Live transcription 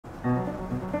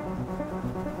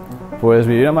Pues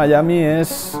vivir en Miami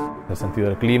es el sentido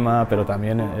del clima, pero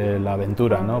también la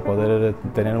aventura, ¿no? Poder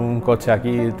tener un coche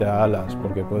aquí te da alas,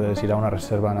 porque puedes ir a una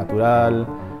reserva natural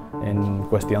en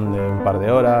cuestión de un par de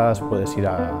horas, puedes ir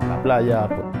a la playa.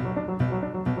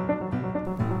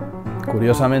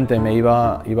 Curiosamente me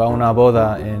iba a una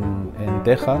boda en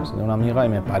Texas de una amiga y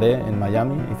me paré en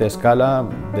Miami, hice escala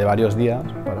de varios días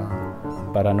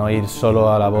para no ir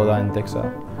solo a la boda en Texas.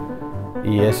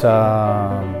 Y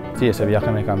ese viaje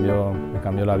me cambió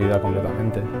la vida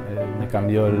completamente. Me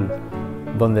cambió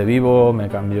dónde vivo, me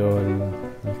cambió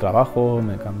el trabajo,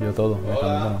 me cambió todo. Me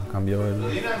cambió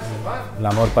el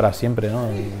amor para siempre,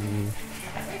 ¿no? Y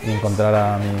encontrar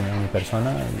a mi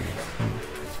persona.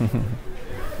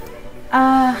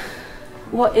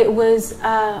 Well, it was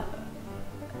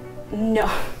no,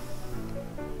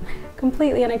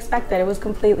 completely unexpected. It was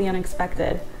completely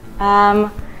unexpected.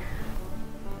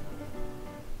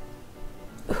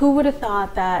 Who would have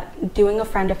thought that doing a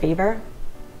friend a favor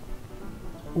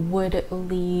would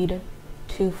lead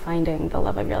to finding the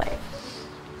love of your life?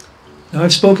 Now,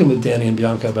 I've spoken with Danny and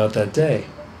Bianca about that day,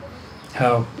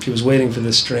 how she was waiting for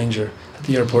this stranger at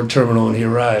the airport terminal when he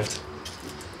arrived,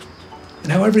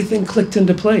 and how everything clicked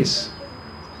into place.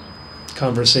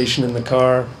 Conversation in the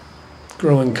car,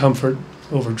 growing comfort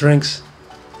over drinks,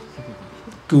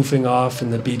 goofing off in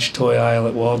the beach toy aisle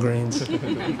at Walgreens.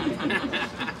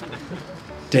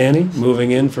 Danny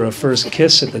moving in for a first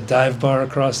kiss at the dive bar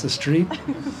across the street.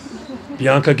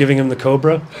 Bianca giving him the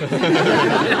cobra.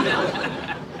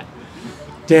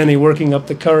 Danny working up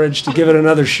the courage to give it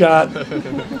another shot.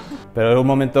 Pero en un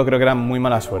momento creo que era muy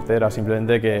mala suerte, era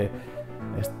simplemente que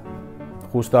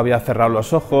justo había cerrado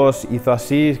los ojos, hizo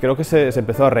así, creo que se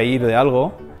empezó a reír de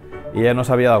algo y ella no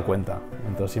se había dado cuenta.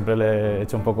 Entonces siempre le he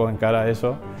hecho un poco en cara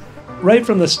eso. Right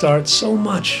from the start, so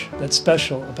much that's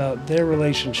special about their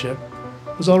relationship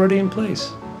was already in place.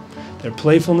 Their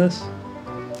playfulness,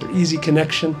 their easy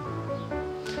connection,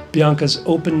 Bianca's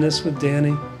openness with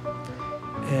Danny,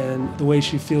 and the way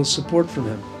she feels support from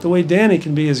him. The way Danny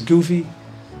can be his goofy,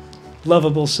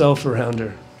 lovable self around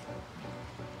her.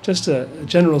 Just a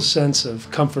general sense of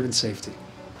comfort and safety.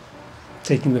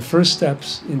 Taking the first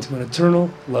steps into an eternal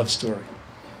love story.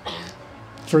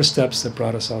 First steps that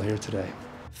brought us all here today.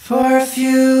 For a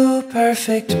few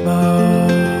perfect moments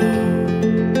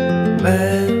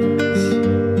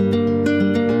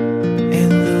in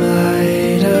the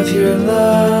light of your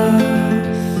love,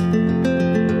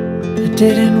 I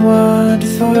didn't want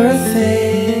for a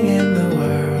thing in the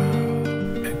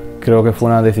world. Creo que fue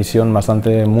una decisión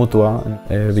bastante mutua.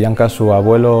 Bianca, su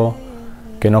abuelo,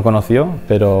 que no conoció,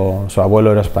 pero su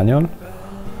abuelo era español.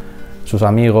 Sus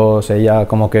amigos, ella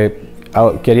como que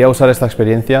quería usar esta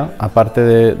experiencia, aparte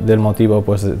del motivo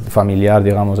pues, familiar,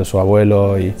 digamos, de su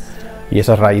abuelo y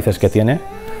esas raíces que tiene.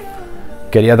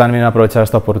 Quería también aprovechar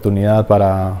esta oportunidad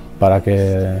para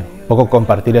que un poco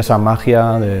compartir esa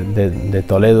magia de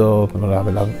Toledo. La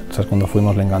verdad, cuando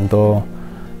fuimos le encantó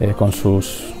con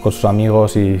sus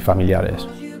amigos y familiares.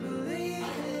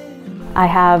 I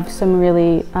have some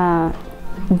really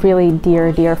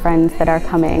dear friends that are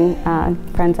coming,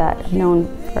 friends that I've known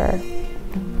for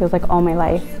feels like all my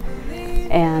life,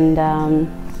 and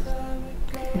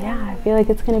yeah, I feel like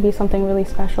it's going to be something really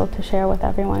special to share with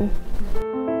everyone.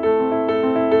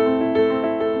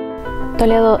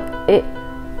 Toledo,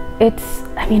 it's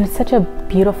such a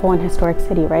beautiful and historic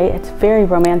city, right? It's very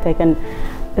romantic, and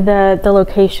the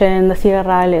location, the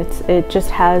Sierra, it just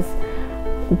has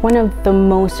one of the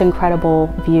most incredible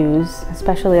views,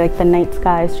 especially like the night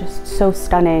sky is just so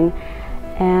stunning.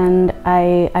 And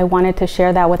I wanted to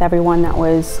share that with everyone that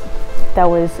was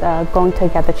going to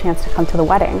get the chance to come to the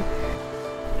wedding.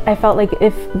 I felt like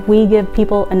if we give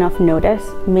people enough notice,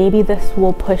 maybe this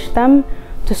will push them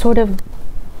to sort of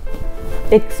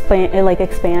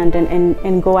expand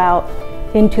and go out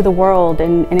into the world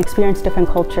and experience different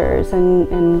cultures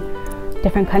and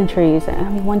different countries. And I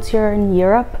mean, once you're in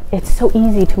Europe, it's so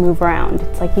easy to move around.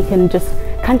 It's like you can just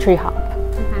country hop.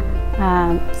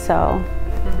 So.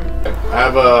 I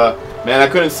have I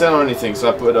couldn't settle anything,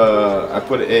 so for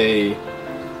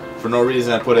no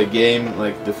reason I put a game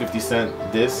like the 50 cent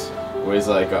disc, where it's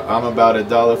like I'm about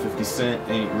 $1, 50 cent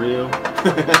ain't real.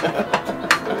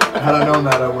 Had I known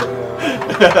that, I would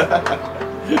have.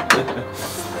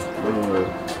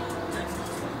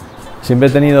 Siempre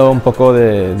he tenido un poco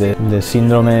de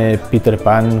síndrome Peter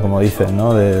Pan, como dicen,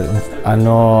 ¿no? A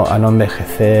no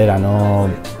envejecer, no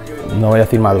voy a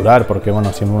decir madurar, porque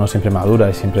bueno, uno siempre madura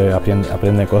y siempre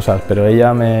aprende cosas, pero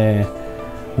ella me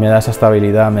da esa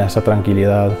estabilidad, me da esa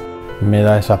tranquilidad, me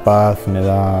da esa paz,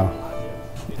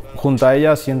 junto a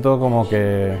ella siento como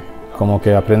que como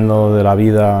que aprendo de la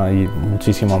vida y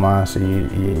muchísimo más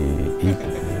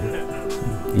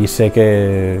y sé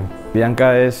que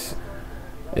Bianca es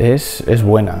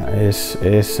buena, es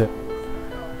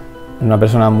una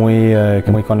persona muy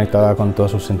conectada con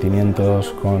todos sus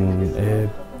sentimientos,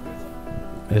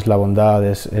 es la bondad,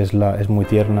 es muy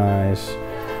tierna, es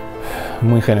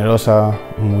muy generosa,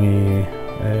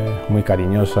 muy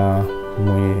cariñosa,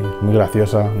 muy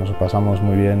graciosa, nos pasamos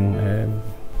muy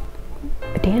bien.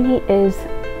 Danny is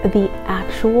the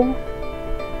actual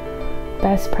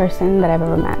best person that I've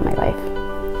ever met in my life.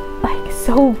 Like,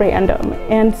 so random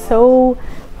and so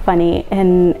funny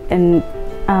and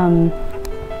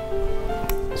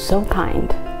so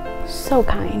kind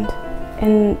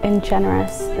and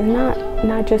generous, and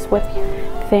not just with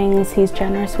things. He's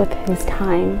generous with his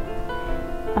time.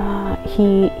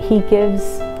 He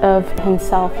gives of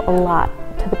himself a lot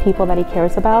to the people that he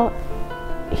cares about.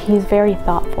 He's very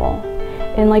thoughtful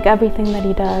in like everything that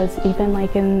he does, even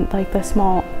like in like the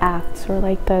small acts or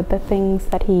like the things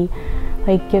that he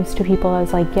like gives to people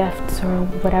as like gifts or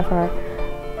whatever.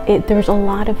 There's a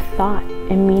lot of thought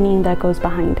and meaning that goes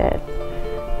behind it,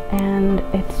 and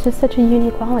it's just such a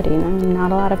unique quality. I mean,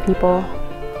 not a lot of people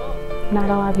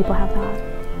have that.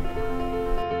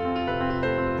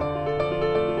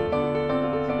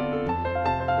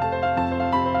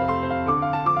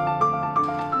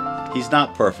 He's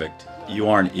not perfect, you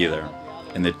aren't either,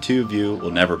 and the two of you will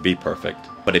never be perfect.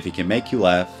 But if he can make you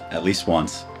laugh at least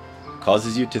once,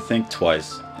 causes you to think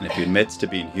twice, and if he admits to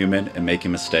being human and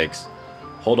making mistakes,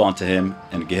 hold on to him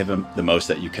and give him the most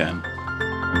that you can.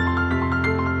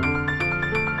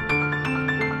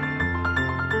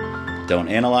 Don't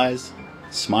analyze,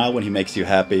 smile when he makes you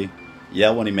happy,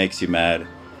 yell when he makes you mad,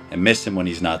 and miss him when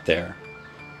he's not there.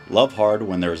 Love hard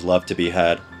when there is love to be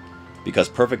had, because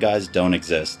perfect guys don't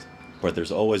exist, but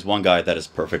there's always one guy that is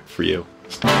perfect for you.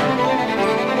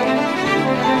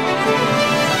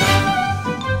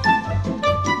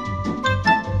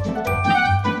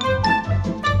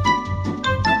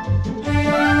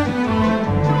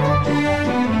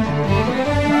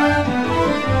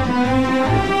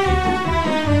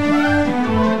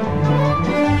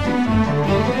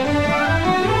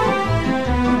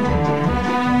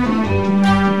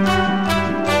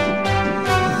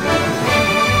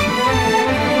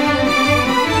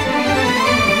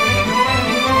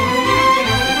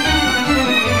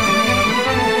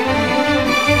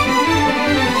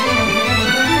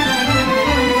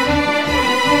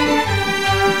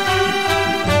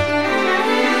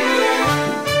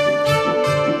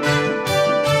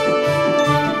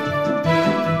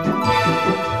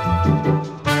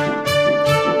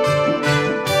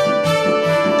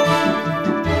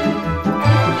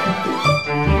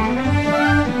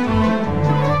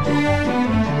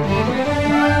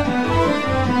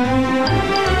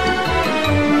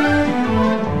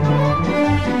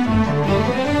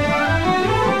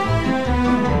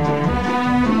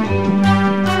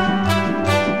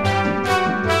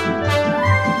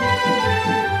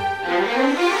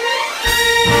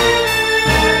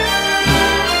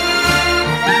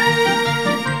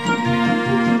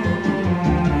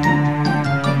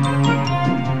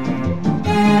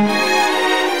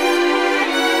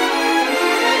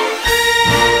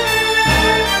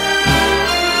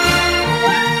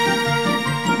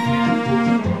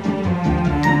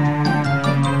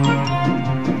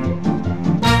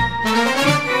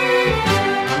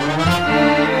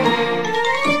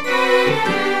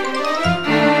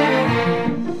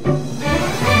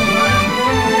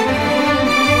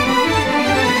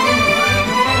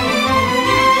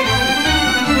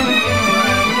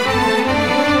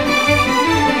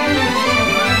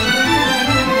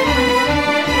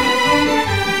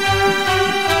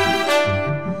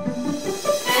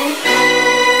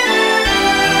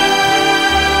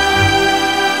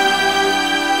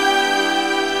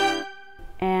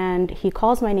 He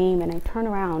calls my name and I turn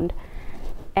around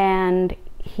and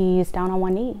he's down on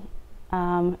one knee,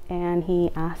 and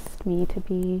he asked me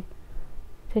to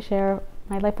share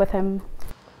my life with him.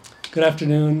 Good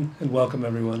afternoon and welcome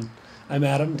everyone. I'm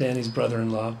Adam, Danny's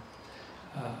brother-in-law,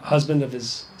 husband of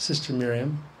his sister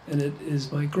Miriam, and it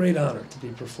is my great honor to be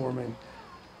performing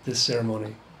this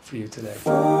ceremony for you today.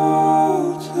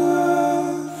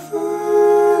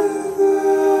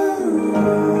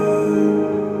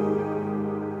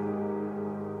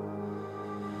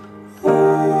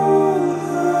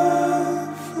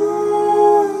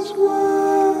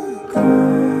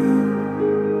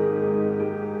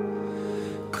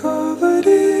 Covered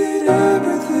in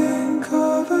everything,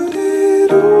 covered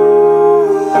it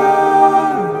all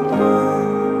at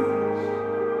once.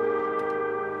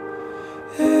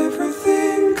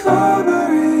 Everything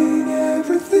covering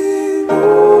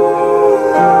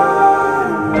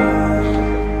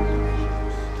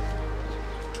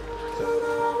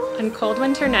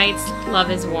winter nights,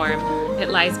 love is warm. It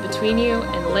lies between you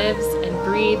and lives and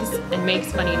breathes and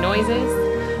makes funny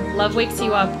noises. Love wakes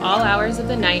you up all hours of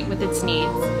the night with its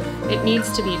needs. It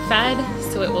needs to be fed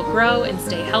so it will grow and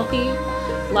stay healthy.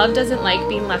 Love doesn't like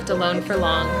being left alone for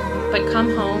long, but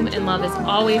come home and love is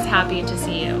always happy to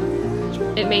see you.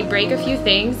 It may break a few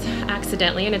things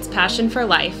accidentally in its passion for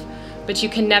life, but you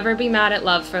can never be mad at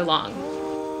love for long.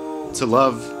 To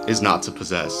love is not to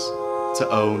possess, to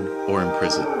own or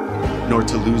imprison, nor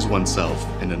to lose oneself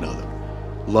in another.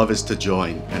 Love is to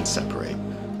join and separate,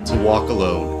 to walk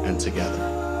alone and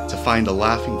together, to find a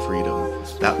laughing freedom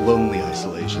that lonely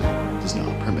isolation does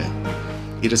not permit.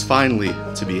 It is finally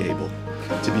to be able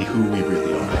to be who we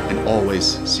really are and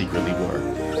always secretly were,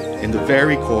 in the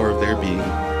very core of their being,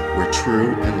 where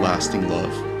true and lasting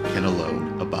love can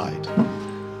alone abide.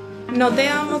 No te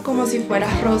amo como si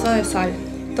fueras rosa de sal,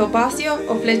 topacio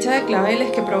o flecha de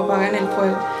claveles que propagan el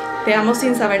fuego. Te amo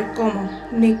sin saber cómo,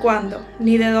 ni cuándo,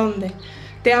 ni de dónde.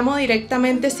 Te amo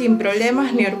directamente sin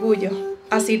problemas ni orgullo.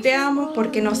 Así te amo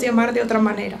porque no sé amar de otra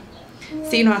manera,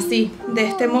 sino así, de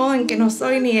este modo en que no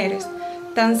soy ni eres.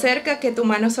 Tan cerca que tu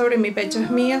mano sobre mi pecho es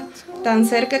mía, tan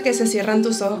cerca que se cierran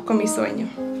tus ojos con mi sueño.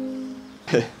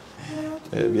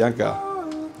 Bianca,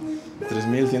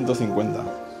 3.150.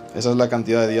 Esa es la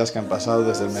cantidad de días que han pasado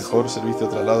desde el mejor servicio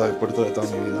de traslado al puerto de toda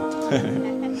mi vida.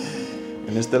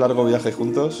 En este largo viaje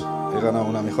juntos he ganado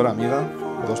una mejor amiga,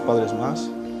 2 padres más,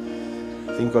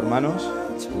 5 hermanos,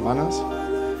 hermanas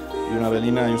y una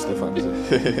Belina y un Stefan.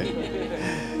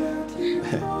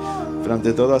 Pero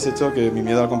ante todo has hecho que mi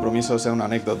miedo al compromiso sea una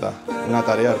anécdota, una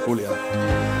tarea hercúlea.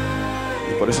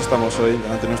 Y por eso estamos hoy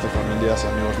delante de nuestras familias y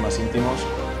amigos más íntimos,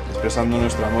 expresando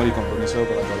nuestro amor y compromiso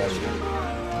para toda la vida.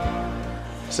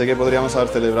 Sé que podríamos haber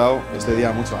celebrado este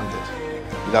día mucho antes,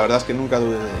 y la verdad es que nunca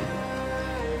dudé de ello.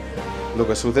 Lo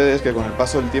que sucede es que con el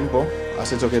paso del tiempo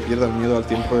has hecho que pierda el miedo al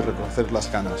tiempo y reconocer las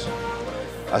canas.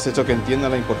 Has hecho que entienda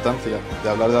la importancia de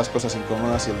hablar de las cosas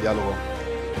incómodas y el diálogo,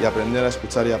 y aprender a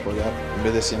escuchar y apoyar en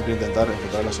vez de siempre intentar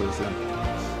encontrar la solución.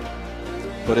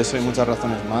 Por eso hay muchas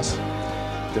razones más.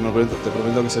 Te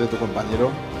prometo que seré tu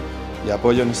compañero y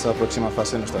apoyo en esta próxima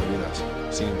fase de nuestras vidas,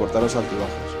 sin importar los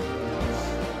altibajos.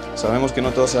 Sabemos que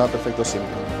no todo será perfecto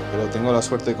siempre, pero tengo la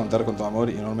suerte de contar con tu amor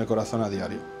y enorme corazón a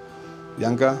diario.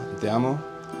 Bianca, te amo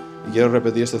y quiero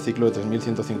repetir este ciclo de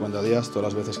 3.150 días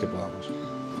todas las veces que podamos.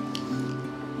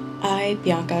 I,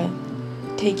 Bianca,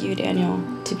 take you, Daniel,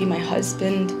 to be my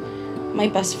husband, my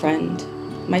best friend,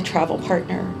 my travel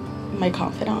partner, my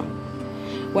confidant.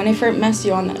 When I first met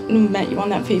you on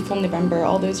that fateful November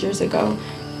all those years ago,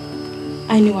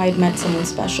 I knew I'd met someone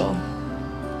special.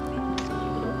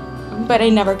 But I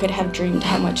never could have dreamed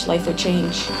how much life would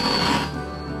change.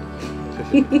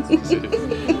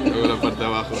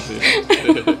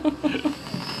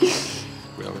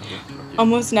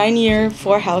 Almost 9 years,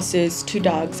 4 houses, 2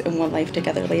 dogs, and 1 life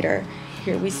together later.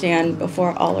 Here we stand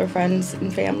before all our friends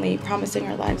and family, promising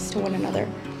our lives to one another.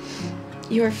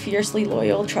 You are fiercely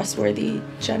loyal, trustworthy,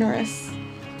 generous,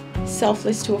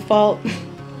 selfless to a fault.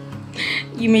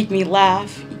 You make me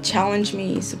laugh, you challenge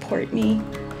me, you support me.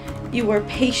 You are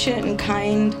patient and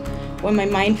kind when my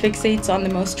mind fixates on the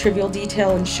most trivial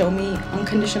detail and show me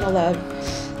unconditional love,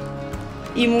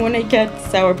 even when I get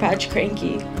Sour Patch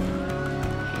cranky.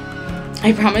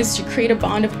 I promise to create a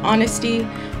bond of honesty,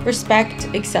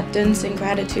 respect, acceptance, and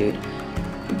gratitude,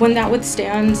 one that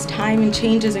withstands time and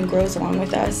changes and grows along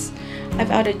with us. I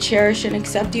vow to cherish and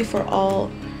accept you for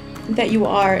all that you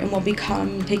are and will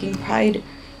become, taking pride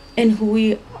in who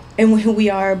we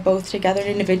are both together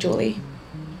and individually.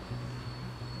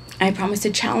 I promise to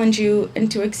challenge you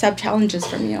and to accept challenges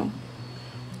from you,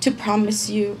 to promise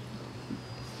you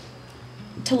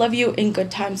to love you in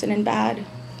good times and in bad,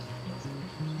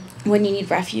 when you need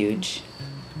refuge.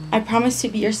 I promise to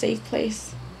be your safe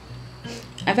place.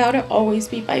 I vow to always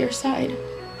be by your side.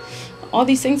 All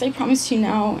these things I promise you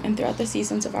now and throughout the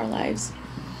seasons of our lives.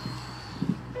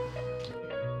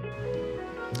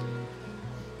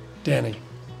 Danny,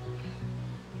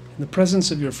 in the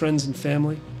presence of your friends and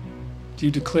family, do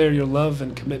you declare your love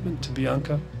and commitment to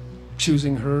Bianca,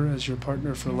 choosing her as your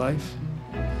partner for life?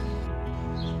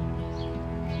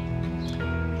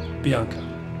 Bianca,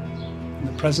 in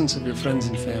the presence of your friends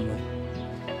and family,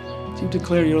 do you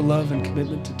declare your love and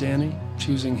commitment to Danny,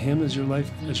 choosing him as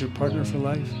your partner for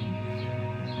life?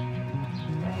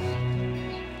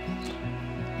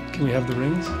 Can we have the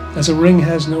rings? As a ring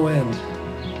has no end,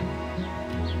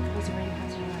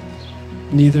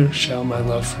 neither shall my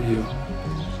love for you.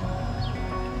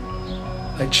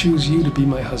 I choose you to be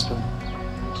my husband,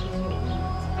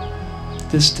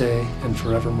 this day and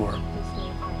forevermore.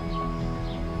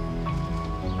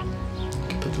 You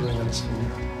can put the ring on this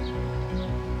finger.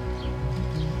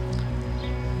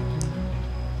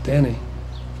 Danny,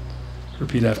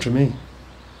 repeat after me.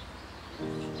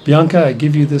 Bianca, I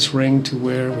give you this ring to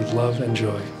wear with love and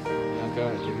joy. Bianca,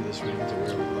 I give you this ring to wear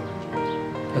with love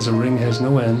and joy. As a ring has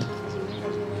no end,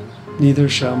 neither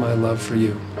shall my love for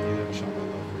you. Neither shall my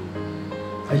love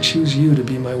for you. I choose you to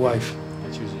be my wife, I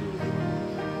choose you to be my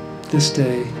wife. this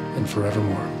day and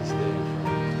forevermore. This day and forever.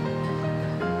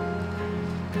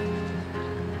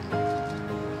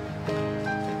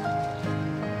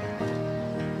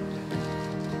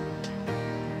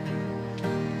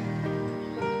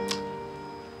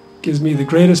 Gives me the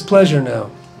greatest pleasure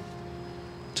now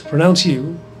to pronounce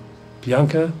you,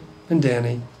 Bianca and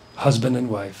Danny, husband and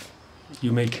wife.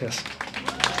 You may kiss.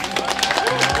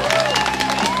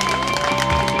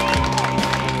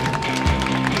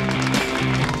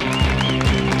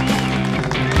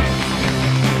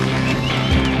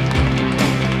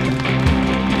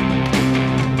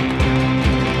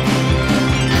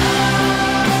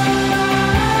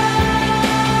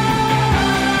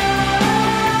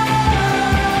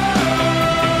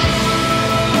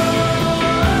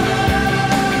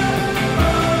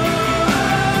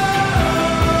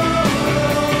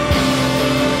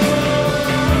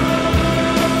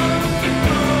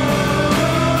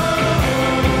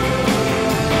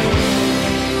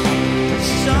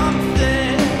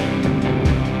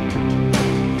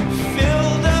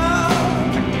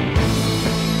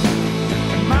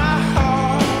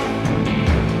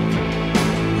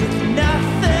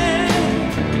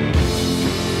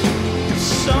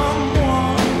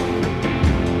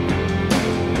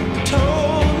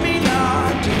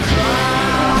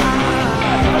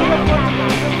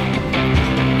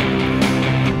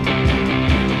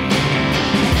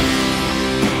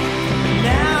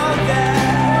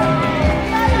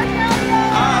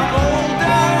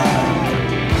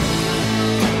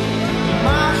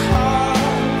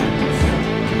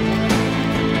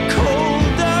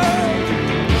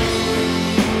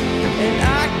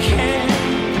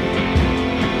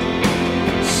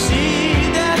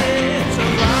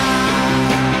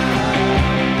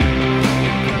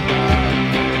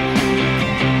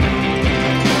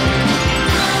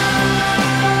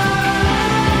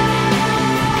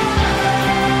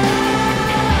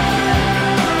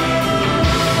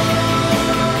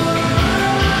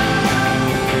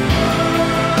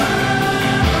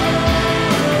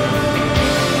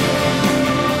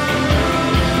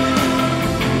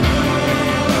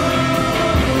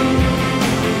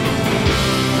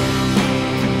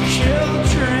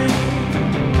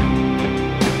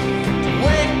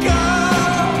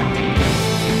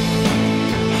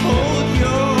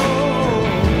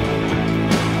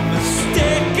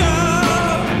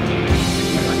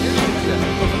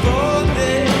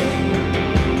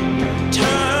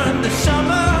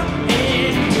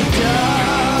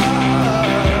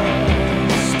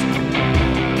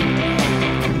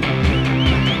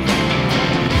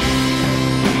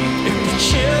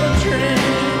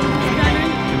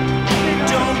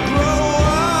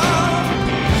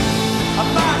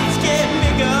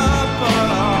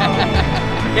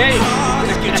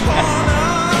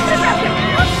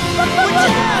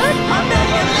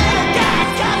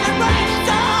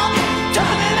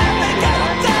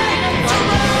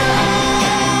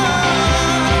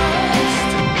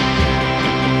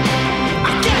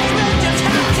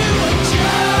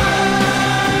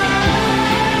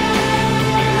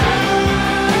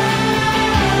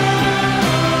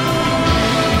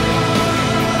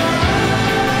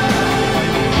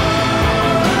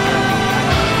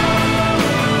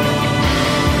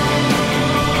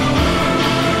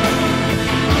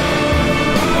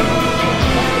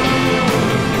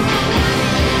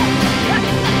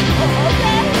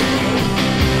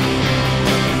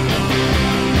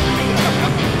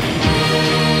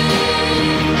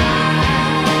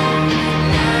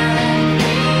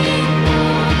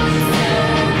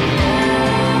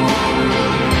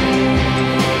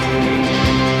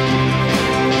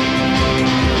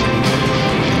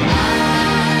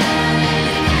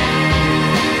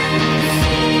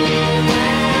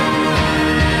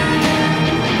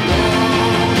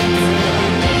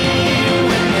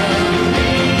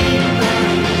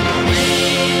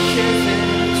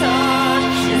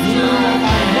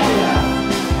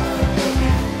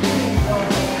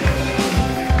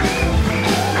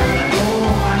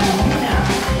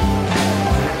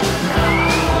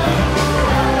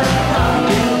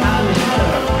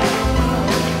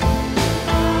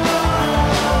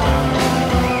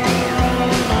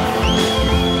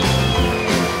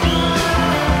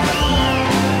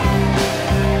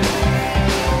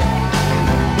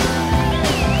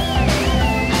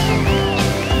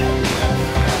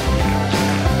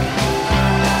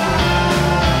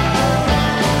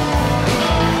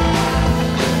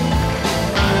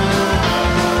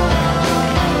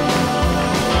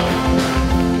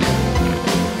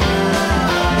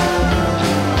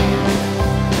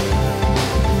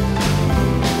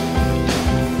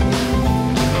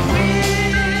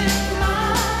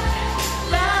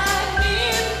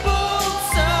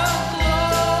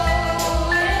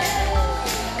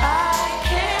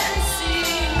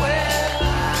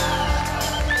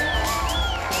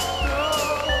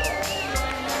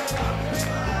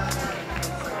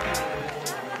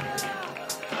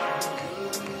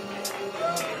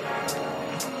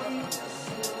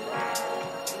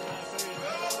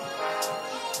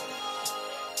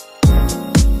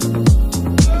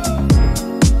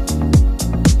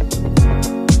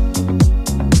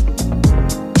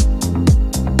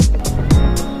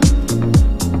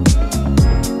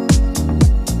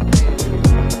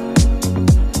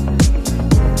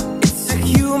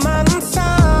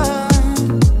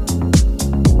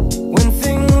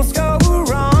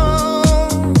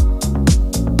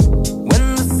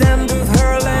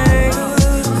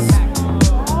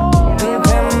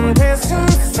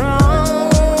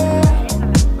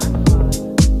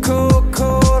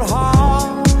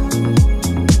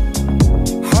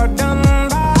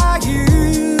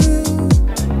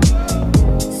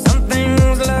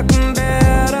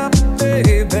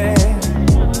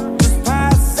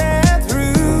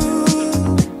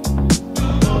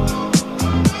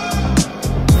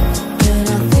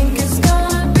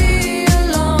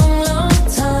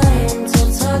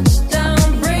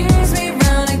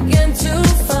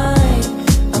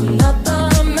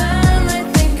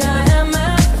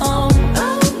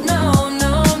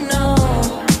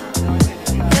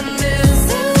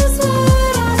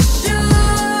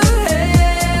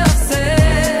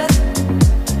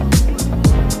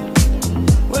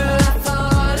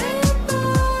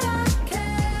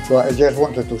 So I just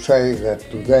wanted to say that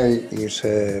today is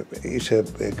a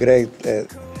great, a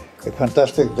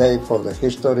fantastic day for the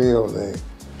history of the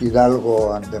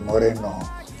Hidalgo and the Moreno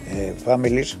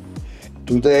families.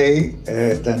 Today,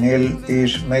 Daniel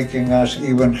is making us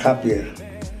even happier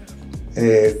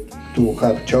to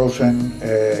have chosen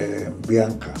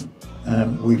Bianca.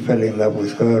 And we fell in love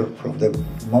with her from the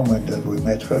moment that we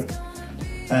met her.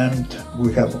 And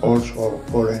we have also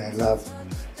fallen in love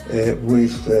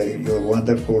with your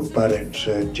wonderful parents,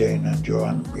 Jane and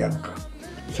Joan Bianca.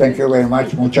 Thank you very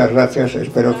much, muchas gracias.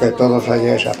 Espero que todos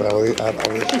hayáis aplaudido.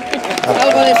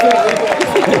 Algo de suerte.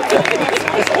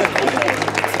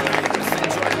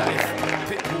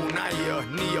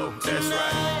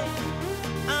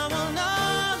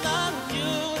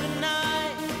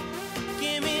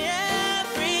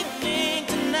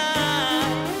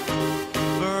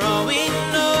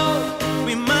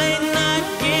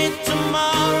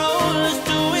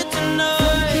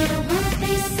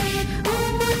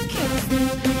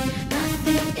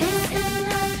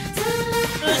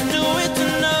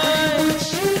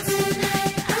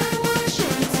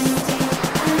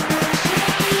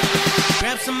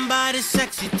 Somebody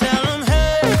sexy, tell them,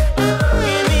 hey,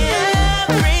 give me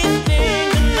everything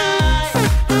tonight.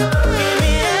 Give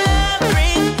me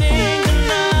everything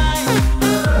tonight.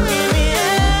 Give me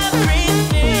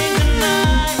everything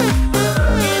tonight.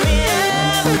 Give me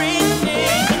everything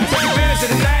tonight. Take advantage of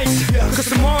the night, cause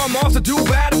tomorrow I'm off to do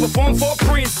battle, perform for a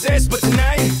princess. But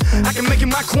tonight, I can make you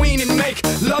my queen and make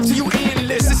love to you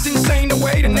endless. It's insane the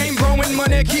way the name growing,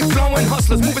 money keep flowing.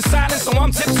 Hustlers moving silent, so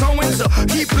I'm tiptoeing. So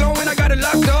keep blowing, I got it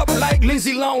locked up like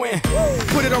Lindsay Lohan.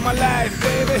 Put it on my life,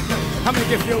 baby. I'll make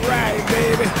it feel right,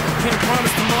 baby. Can't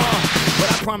promise tomorrow,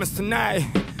 but I promise tonight.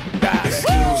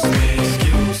 Excuse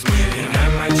me, and I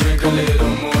might drink a little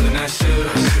more than I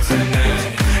should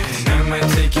tonight. And I might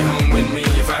take you home with me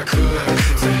if I could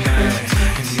tonight.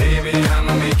 And baby,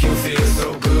 I'ma make you feel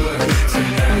so good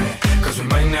tonight, cause we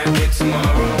might not get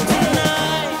tomorrow.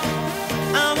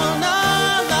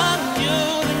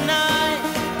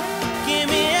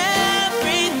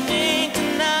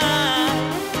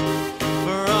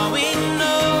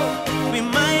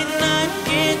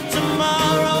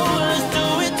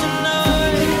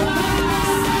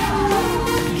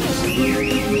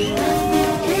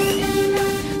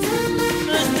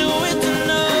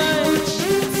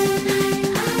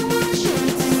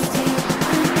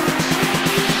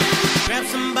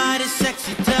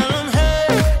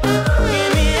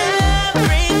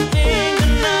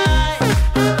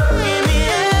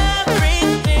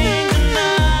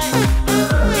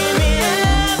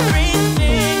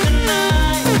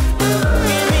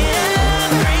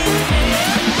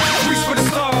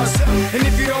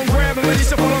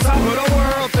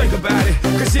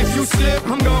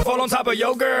 I'm gonna fall on top of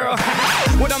your girl.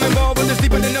 What I'm involved with is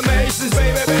deeper than the Masons,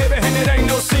 baby, baby, and it ain't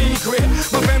no secret.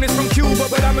 My family's from Cuba,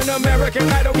 but I'm an American.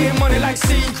 I don't get money like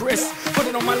secrets. Put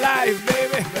it on my life,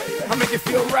 baby. I'll make it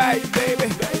feel right, baby.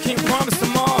 Can't promise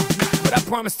tomorrow, but I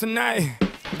promise tonight,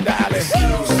 darling.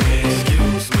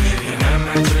 Excuse me, and I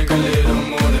might drink a little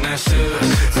more than I should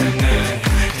tonight.